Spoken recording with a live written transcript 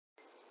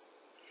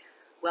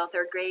Well,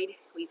 third grade,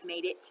 we've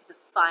made it to the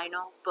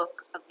final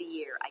book of the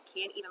year. I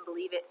can't even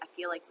believe it. I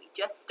feel like we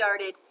just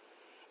started,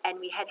 and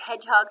we had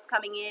hedgehogs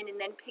coming in and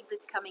then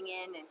piglets coming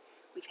in, and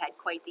we've had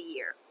quite the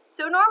year.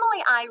 So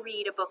normally I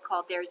read a book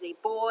called There's a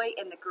Boy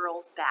in the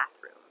Girl's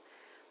Bathroom,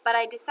 but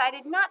I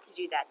decided not to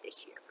do that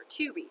this year for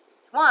two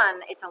reasons.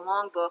 One, it's a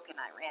long book and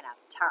I ran out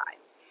of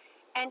time.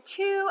 And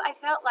two, I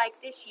felt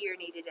like this year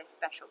needed a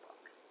special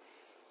book.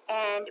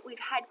 And we've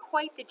had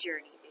quite the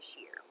journey this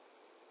year.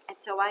 And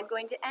so I'm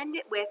going to end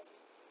it with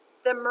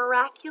The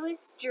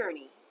Miraculous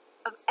Journey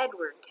of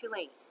Edward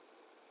Tulane.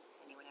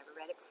 Anyone ever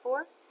read it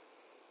before?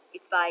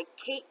 It's by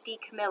Kate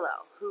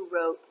DiCamillo, who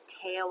wrote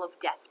Tale of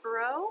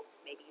Despero.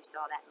 Maybe you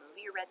saw that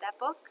movie or read that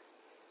book.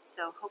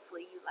 So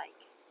hopefully you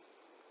like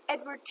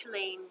Edward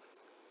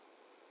Tulane's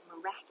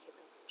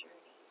Miraculous Journey.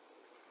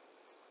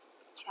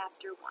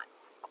 Chapter 1.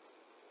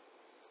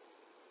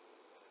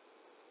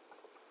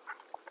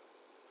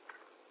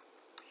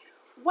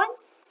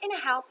 Once in a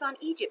house on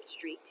Egypt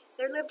Street,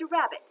 there lived a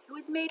rabbit who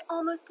was made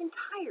almost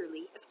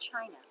entirely of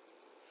china.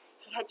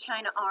 He had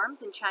china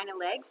arms and china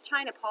legs,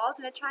 china paws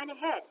and a china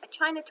head, a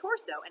china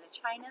torso and a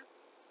china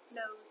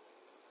nose.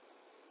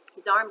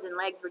 His arms and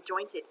legs were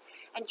jointed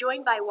and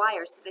joined by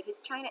wires so that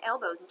his china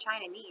elbows and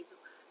china knees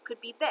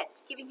could be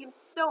bent, giving him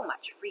so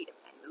much freedom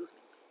and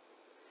movement.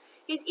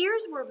 His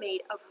ears were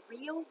made of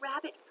real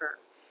rabbit fur,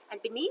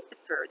 and beneath the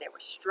fur there were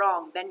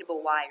strong,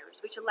 bendable wires,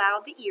 which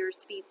allowed the ears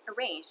to be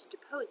arranged into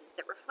poses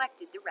that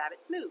reflected the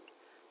rabbit's mood.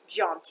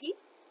 Jaunty,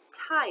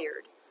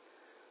 tired,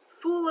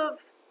 full of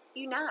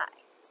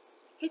unai.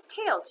 His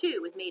tail,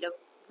 too, was made of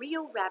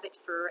real rabbit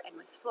fur and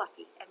was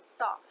fluffy and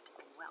soft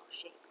and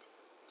well-shaped.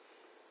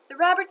 The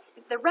rabbit's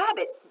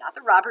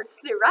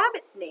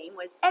name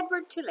was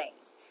Edward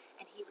Tulane,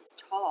 and he was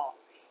tall.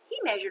 He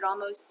measured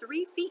almost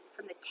 3 feet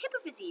from the tip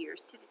of his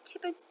ears to the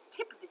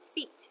tip of his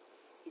feet.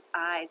 His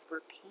eyes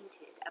were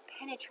painted a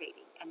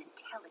penetrating and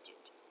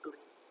intelligent blue.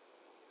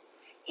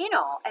 In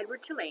all,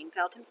 Edward Tulane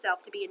felt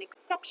himself to be an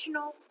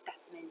exceptional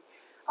specimen.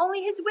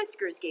 Only his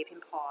whiskers gave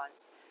him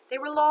pause. They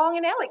were long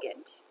and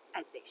elegant,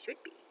 as they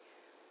should be,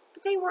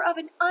 but they were of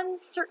an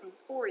uncertain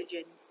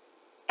origin.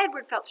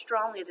 Edward felt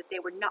strongly that they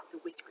were not the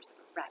whiskers of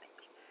a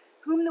rabbit.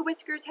 Whom the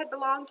whiskers had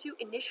belonged to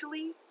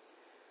initially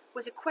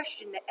was a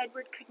question that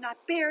Edward could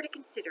not bear to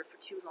consider for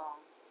too long,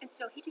 and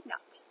so he did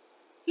not.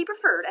 He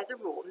preferred, as a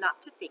rule,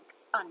 not to think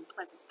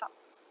unpleasant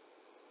thoughts.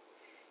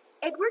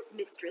 Edward's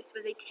mistress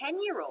was a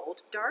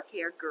 10-year-old,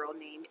 dark-haired girl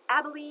named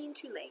Abilene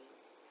Tulane,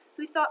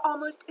 who thought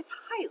almost as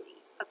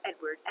highly of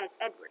Edward as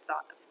Edward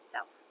thought of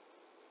himself.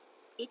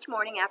 Each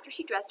morning after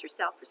she dressed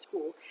herself for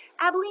school,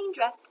 Abilene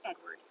dressed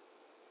Edward.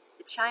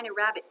 The china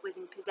rabbit was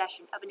in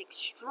possession of an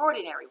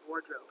extraordinary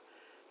wardrobe,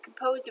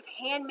 composed of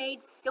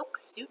handmade silk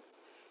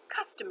suits,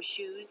 custom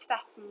shoes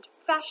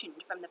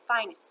fashioned from the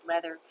finest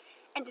leather,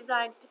 and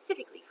designed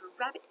specifically for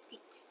rabbit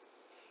feet,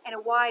 and a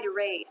wide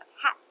array of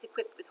hats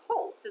equipped with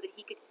holes so that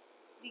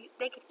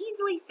they could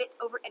easily fit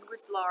over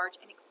Edward's large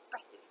and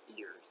expressive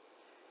ears.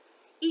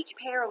 Each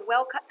pair of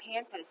well-cut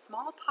pants had a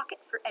small pocket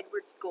for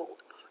Edward's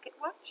gold pocket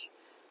watch.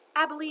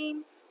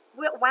 Abilene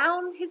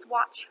wound his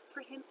watch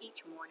for him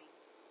each morning.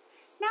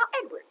 "Now,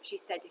 Edward," she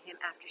said to him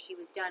after she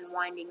was done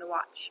winding the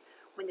watch,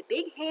 "when the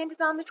big hand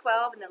is on the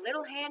 12 and the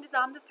little hand is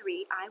on the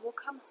 3, I will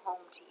come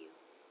home to you."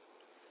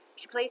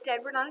 She placed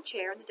Edward on a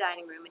chair in the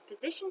dining room and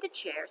positioned the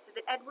chair so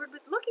that Edward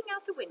was looking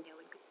out the window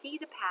and could see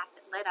the path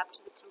that led up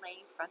to the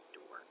Tulane front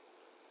door.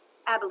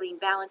 Abilene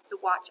balanced the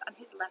watch on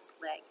his left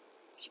leg.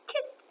 She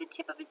kissed the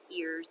tip of his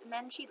ears, and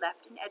then she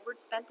left, and Edward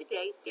spent the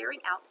day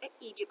staring out at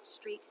Egypt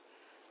Street,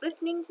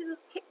 listening to the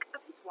tick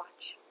of his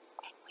watch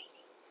and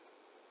waiting.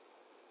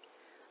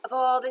 Of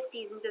all the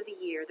seasons of the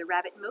year, the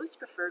rabbit most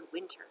preferred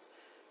winter,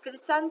 for the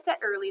sun set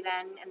early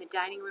then, and the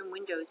dining room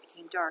windows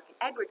became dark, and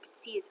Edward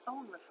could see his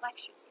own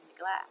reflection in the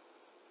glass.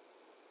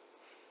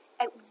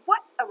 And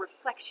what a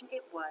reflection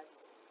it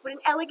was! What an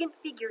elegant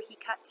figure he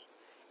cut!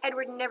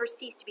 Edward never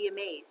ceased to be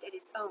amazed at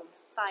his own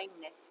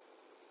fineness.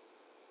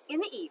 In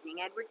the evening,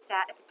 Edward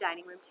sat at the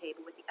dining room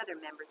table with the other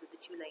members of the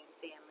Tulane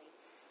family.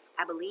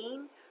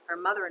 Abilene, her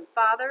mother and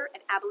father,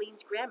 and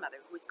Abilene's grandmother,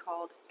 who was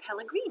called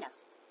Pellegrina.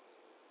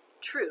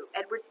 True,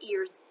 Edward's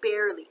ears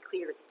barely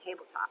cleared the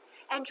tabletop,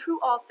 and true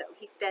also,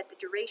 he spent the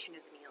duration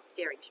of the meal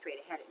staring straight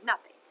ahead at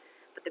nothing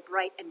but the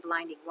bright and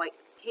blinding white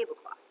of the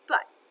tablecloth.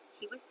 But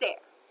he was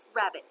there,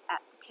 rabbit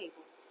at the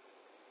table.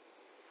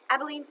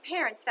 Abilene's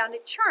parents found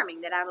it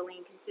charming that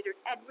Abilene considered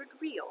Edward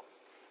real,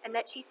 and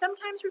that she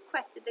sometimes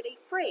requested that a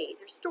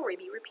phrase or story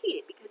be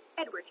repeated because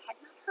Edward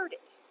had not heard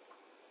it.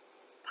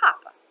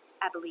 "Papa,"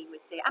 Abilene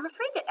would say, "I'm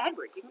afraid that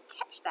Edward didn't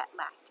catch that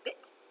last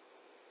bit."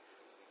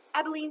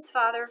 Abilene's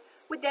father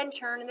would then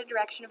turn in the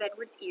direction of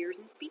Edward's ears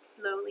and speak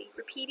slowly,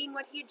 repeating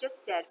what he had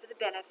just said for the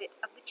benefit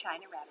of the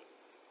china rabbit.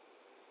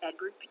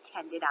 Edward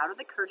pretended, out of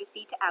the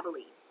courtesy to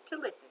Abilene, to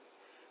listen,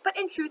 but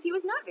in truth he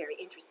was not very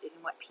interested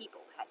in what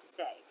people had to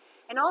say,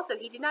 and also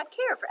he did not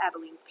care for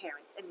Abilene's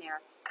parents and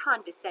their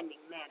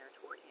condescending manner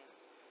toward him.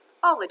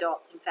 All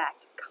adults, in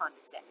fact,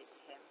 condescended to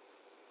him.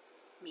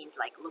 It means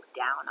like look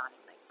down on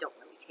him, like don't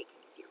really take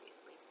him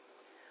seriously.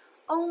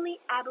 Only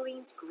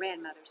Abeline's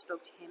grandmother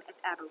spoke to him as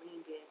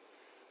Abeline did,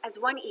 as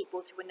one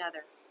equal to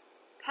another.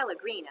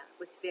 Pellegrina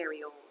was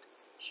very old.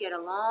 She had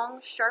a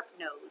long, sharp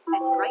nose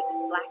and bright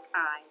black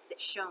eyes that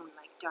shone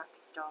like dark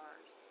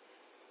stars.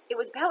 It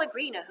was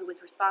Pellegrina who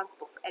was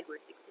responsible for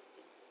Edward's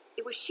existence.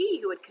 It was she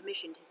who had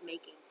commissioned his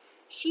making,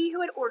 she who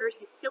had ordered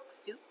his silk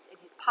suits and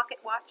his pocket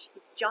watch,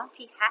 his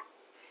jaunty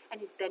hats and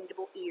his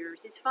bendable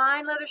ears, his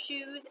fine leather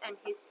shoes and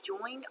his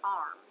joined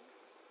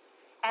arms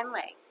and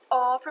legs,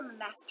 all from a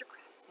master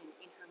craftsman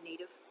in her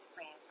native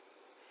France.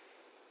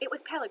 It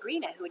was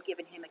Pellegrina who had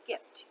given him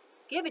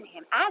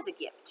as a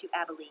gift to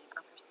Abeline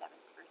on her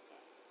 7th birthday.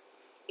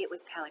 It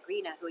was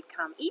Pellegrina who had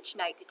come each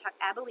night to tuck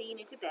Abeline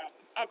into bed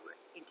and Edward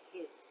into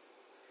his.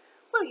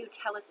 "Will you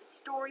tell us a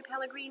story,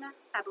 Pellegrina?"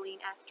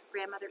 Abeline asked her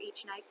grandmother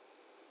each night.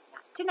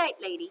 "Not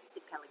tonight, lady,"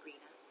 said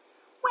Pellegrina.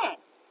 "When?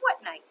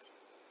 What night?"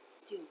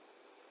 "Soon.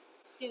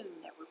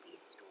 Soon there will be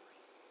a story."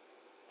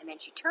 And then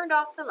she turned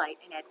off the light,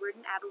 and Edward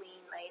and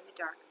Abeline lay in the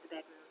dark of the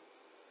bedroom.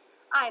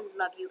 "I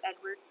love you,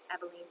 Edward,"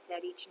 Abeline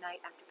said each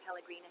night after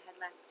Pellegrina had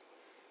left.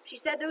 She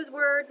said those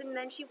words, and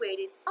then she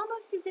waited,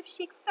 almost as if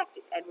she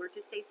expected Edward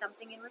to say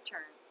something in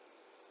return.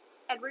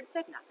 Edward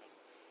said nothing.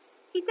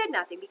 He said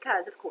nothing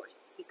because, of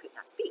course, he could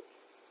not speak.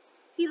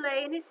 He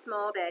lay in his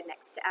small bed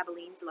next to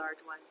Abeline's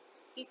large one.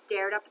 He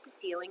stared up at the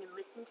ceiling and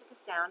listened to the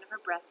sound of her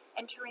breath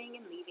entering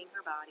and leaving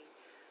her body,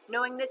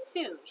 knowing that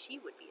soon she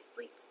would be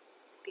asleep.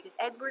 Because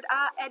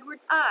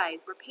Edward's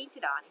eyes were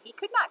painted on, and he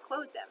could not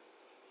close them.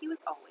 He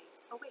was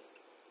always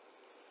awake.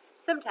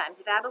 Sometimes,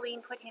 if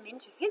Abeline put him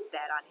into his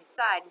bed on his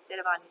side instead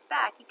of on his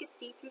back, he could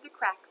see through the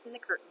cracks in the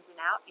curtains and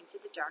out into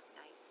the dark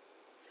night.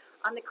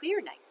 On the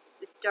clear nights,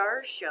 the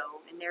stars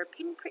shone, and their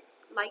pinprick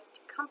light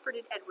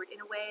comforted Edward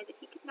in a way that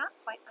he could not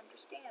quite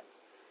understand.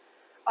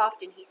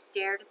 Often he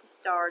stared at the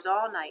stars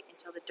all night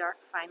until the dark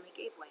finally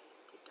gave way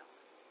to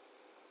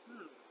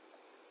dawn.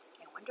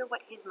 I wonder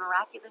what his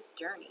miraculous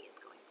journey is